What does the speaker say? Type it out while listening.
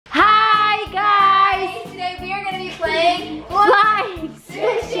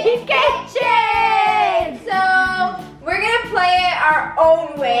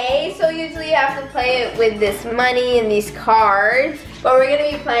own way. So usually you have to play it with this money and these cards. But we're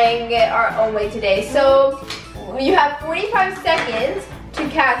gonna be playing it our own way today. So you have 45 seconds to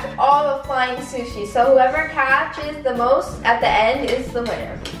catch all the flying sushi. So whoever catches the most at the end is the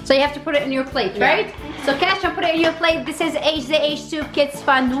winner. So you have to put it in your plate, right? So catch and put it in your plate. This is HZHtube Kids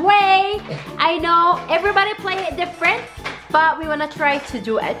Fun Way. I know everybody play it different, but we wanna try to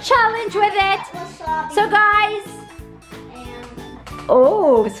do a challenge with it. So guys,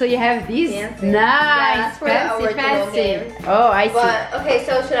 oh, so you have these nice, fancy. Game. Oh, I see. But, okay,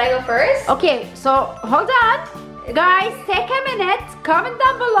 so should I go first? Okay, so hold on. Guys, take a minute. Comment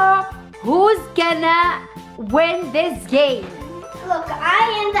down below who's gonna win this game. Look, I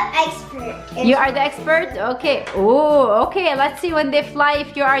am the expert. You are the expert? Okay. Oh, okay. Let's see when they fly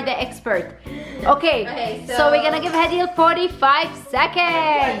if you are the expert. Okay, so we're gonna give Hadil 45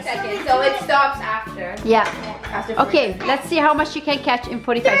 seconds. 5 seconds, so it stops after. Yeah. After Okay, let's see how much you can catch in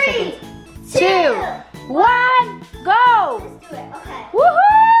 45 seconds. 2, 1, go! Let's do it, okay.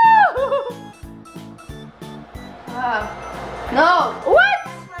 Woohoo! No! What?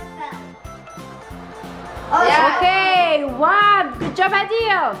 Oh, Yeah. Okay, 1. Good job,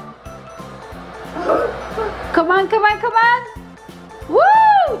 Hadil. Come on, come on, come on.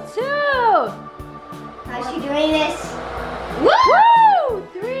 Woo! 2. how's she doing this? Woo!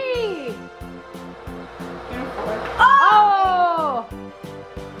 3. Oh!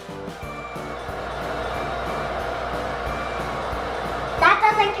 That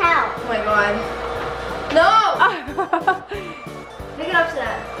doesn't count. Oh my god. No! Pick it up to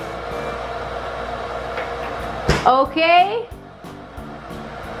that. Okay.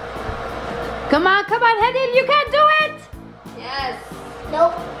 Come on, Hadil, you can do it. Yes.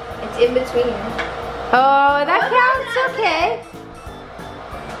 Nope. It's in between. Oh, that counts, okay.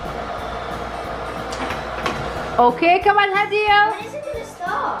 Okay, come on, Hadil. When is it gonna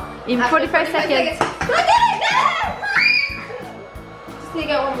stop? In After 45 seconds. Look at it! Just take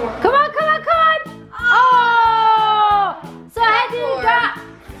out one more. Come on, come on, come on. Oh! So Hadil got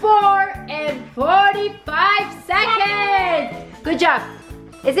 4 in 45 seconds. Good job.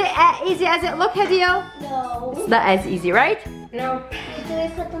 Is it as easy as it look, Hadil? No. It's not as easy, right? No. Do we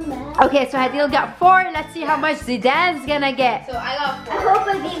put them back? Okay, so Hadil got 4. Let's see how much Zidane's gonna get. So I got 4. I hope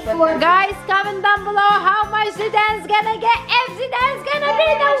I beat 4. Guys, comment down below how much Zidane's gonna get if Zidane's gonna be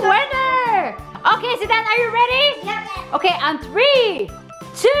the winner. Okay, Zidane, are you ready? Yep. Okay, on 3,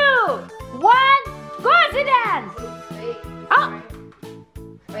 2, 1, go, Zidane. Wait. Oh.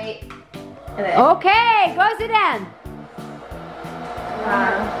 Wait. And then. Okay, go, Zidane.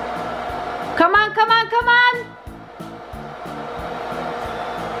 Come on, come on, come on.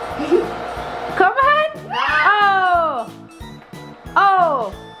 Come on. Oh.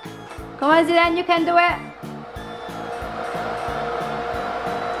 Oh. Come on, Zidane, you can do it.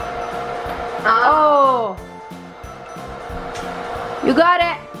 Oh. You got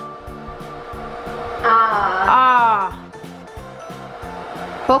it. Ah.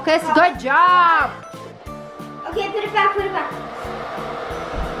 Focus, good job. Okay, put it back, put it back.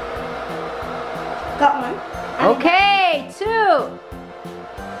 Got one. Okay, 2.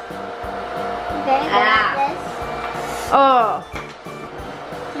 Very good at this. Oh.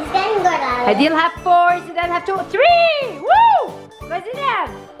 He's getting good at it. Hadil have 4, Zidane have 2, 3. Woo! Go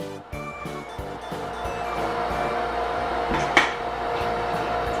Zidane.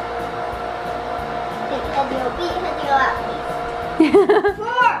 Beat Hadil at least. 4.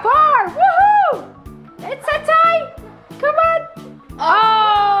 4. Woohoo! It's a tie. Come on.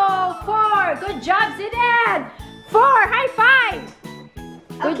 Oh, 4. Good job, Zidane. 4. High five.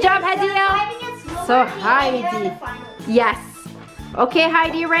 Good job, Hadil. So Heidi. Yes. Okay,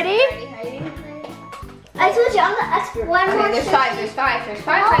 Heidi, ready? I told you I'm the expert. One more. There's 5. There's 5. There's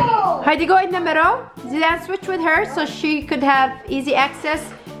 5. Oh. Heidi, go in the middle. Zidane, switch with her so she could have easy access.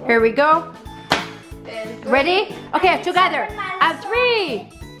 Here we go. Ready? Okay, together. And 3,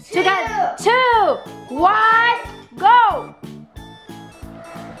 together. 2, 1, go.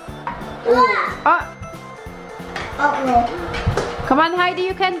 Oh, No. come on, Heidi,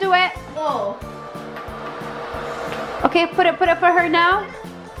 you can do it. Whoa. Okay, put it for her now.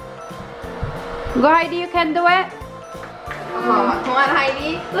 Go, Heidi, you can do it. Come on,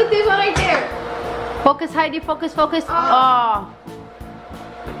 Heidi. Look, there's one right there. Focus, Heidi, focus, focus. Oh.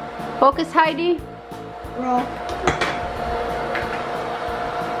 Focus, Heidi. Roll.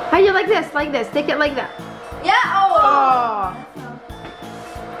 Heidi, like this, like this. Take it like that. Yeah. Oh.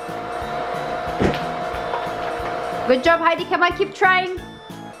 Good job, Heidi. Come on, keep trying.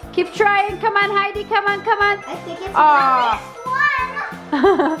 Keep trying. Come on, Heidi. Come on, come on. I think it's Oh.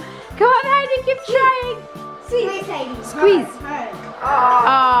 one. Come on, Heidi. Keep trying. Squeeze, Heidi. Squeeze. Hard.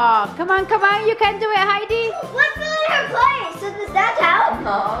 Oh, come on, you can do it, Heidi. Let's fill in her place. So does that count?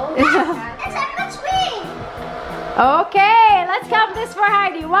 No. It's in between. Okay, let's count this for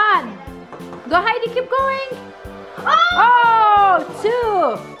Heidi. 1. Go, Heidi, keep going. Oh,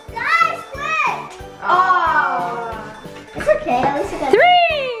 2. Guys, quit. Oh. It's okay. At least I got 3.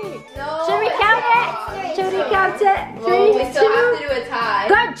 No. Should we count it? Should we count it? 3, Well, we still 2. have to do a tie.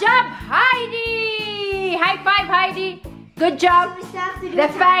 Good job, Heidi. High five, Heidi. Good job. We still have to do The a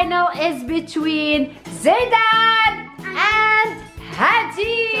tie. final is between Zidane and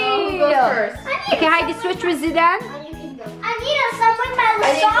Hadi. So who goes first? Okay, Heidi, switch with Zidane. I need some with my I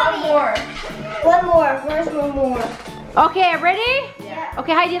need wasabi. one more. One more. First, one more. Okay, ready? Yeah.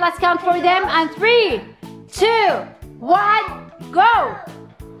 Okay, Heidi, let's count for them. And 3, 2, 1, go.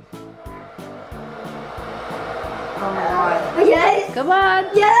 Oh my god. Yes. Come on.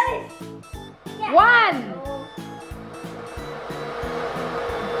 Yes. 1.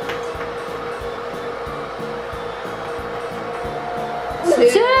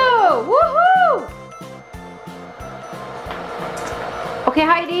 2. Woohoo! Okay,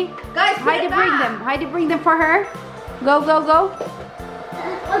 Heidi. Guys, put Heidi, it bring back. them. Heidi, bring them for her. Go, go, go.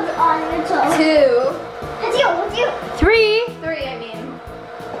 What's on your toe? 2. It's you. It's you. 3, 3, I mean.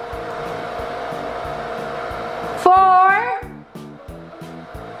 4. 5.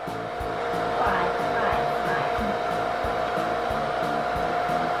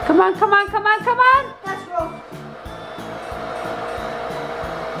 Come on, come on, come on, come on. Let's roll.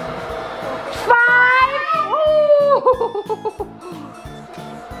 5. Ooh.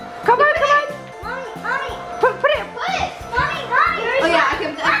 Come on, come on. Mommy. Put it. Put it. Mommy. Oh yeah, I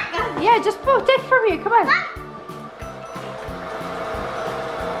can. Yeah, just put it from here. Come on.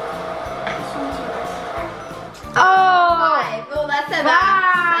 Oh. 5. Well, that's a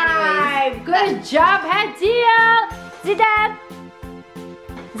math. Anyways. 5. Good job, Hadia. Zidane.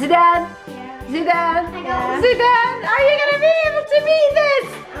 Zidane. Zidane. Yeah. Zidane. Are you gonna be able to beat this?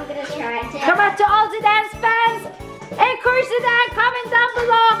 I'm gonna try to. Come on to all Zidane's fans. Encourage Zidane. Comment down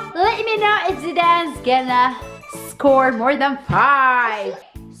below. Let me know if Zidane's gonna score more than 5.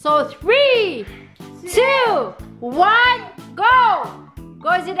 So 3, 2, 1, go. Go,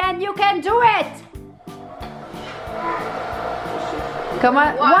 Zidane. You can do it. Come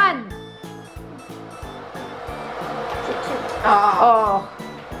on. 1. Oh.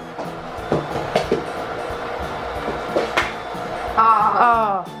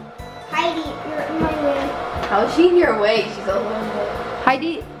 Oh. Heidi, you're in my way. How's she in your way? She's a little bit.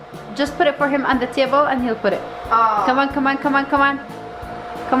 Heidi, just put it for him on the table and he'll put it. Oh. Come on, come on, come on, come on.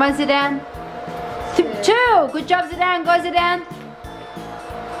 Come on, Zidane. 2. Good job, Zidane. Go, Zidane.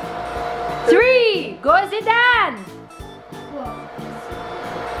 3. Go, Zidane.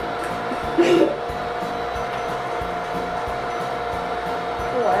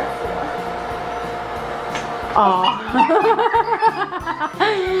 4. Oh.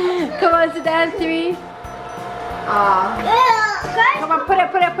 Come on, Zidane. 3. Guys, Come on, put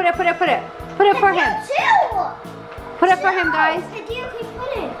it. Put it for him. Put it for him, guys. Keep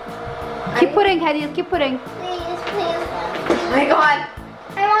putting. Keep putting, Hadi. Keep putting. Please. Oh my god.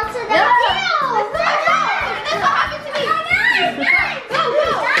 I want to No. know. That's what happened to me. Go.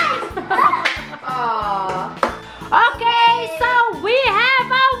 Aw. Okay, so we have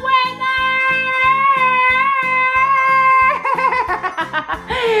a winner!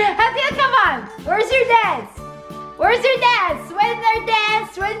 Hadia, come on. Where's your dance? Where's your dance? Winner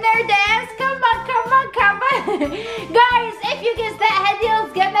dance, winner dance. Come on, come on, come on. Guys, if you guessed that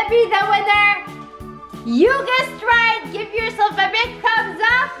Hadia's gonna be the winner, you guessed right. Give yourself a big thumbs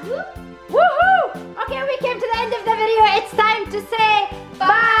up. Woohoo! Okay, we came to the end of the video. It's time to say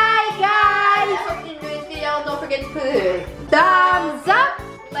bye, guys. I hope you enjoyed this video. Don't forget to put Thumbs up.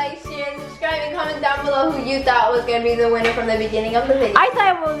 like, share, and subscribe, and comment down below who you thought was gonna be the winner from the beginning of the video. I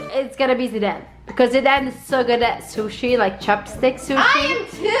thought it's gonna be Zidane because Zidane is so good at sushi, like chopstick sushi. I am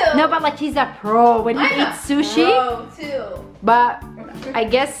too. No, but like he's a pro when he I'm a eats sushi. pro too. But I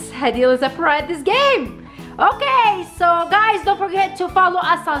guess Hadil is a pro at this game. Okay, so guys, don't forget to follow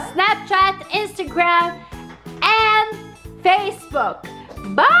us on Snapchat, Instagram, and Facebook.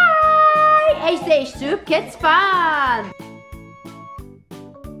 Bye! HZHtube Kids Fun!